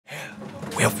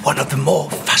we have one of the more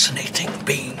fascinating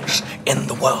beings in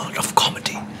the world of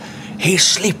comedy. He's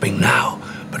sleeping now,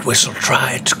 but we shall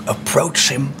try to approach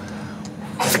him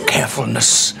with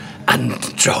carefulness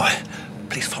and joy.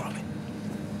 Please follow me.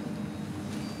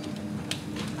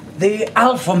 The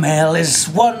alpha male is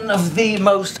one of the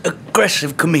most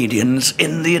aggressive comedians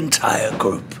in the entire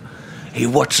group. He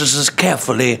watches us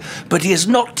carefully, but he has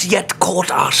not yet caught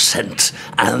our scent,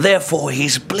 and therefore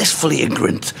he's blissfully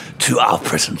ignorant to our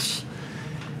presence.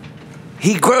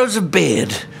 He grows a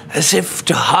beard, as if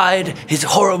to hide his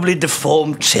horribly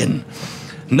deformed chin.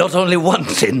 Not only one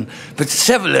chin, but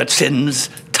several chins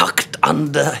tucked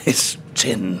under his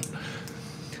chin.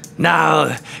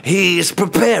 Now, he is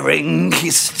preparing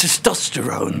his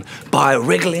testosterone by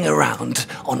wriggling around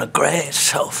on a grey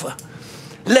sofa.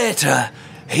 Later,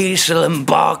 he shall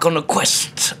embark on a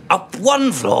quest up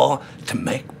one floor to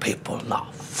make people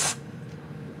laugh.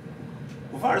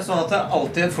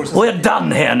 We're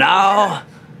done here now.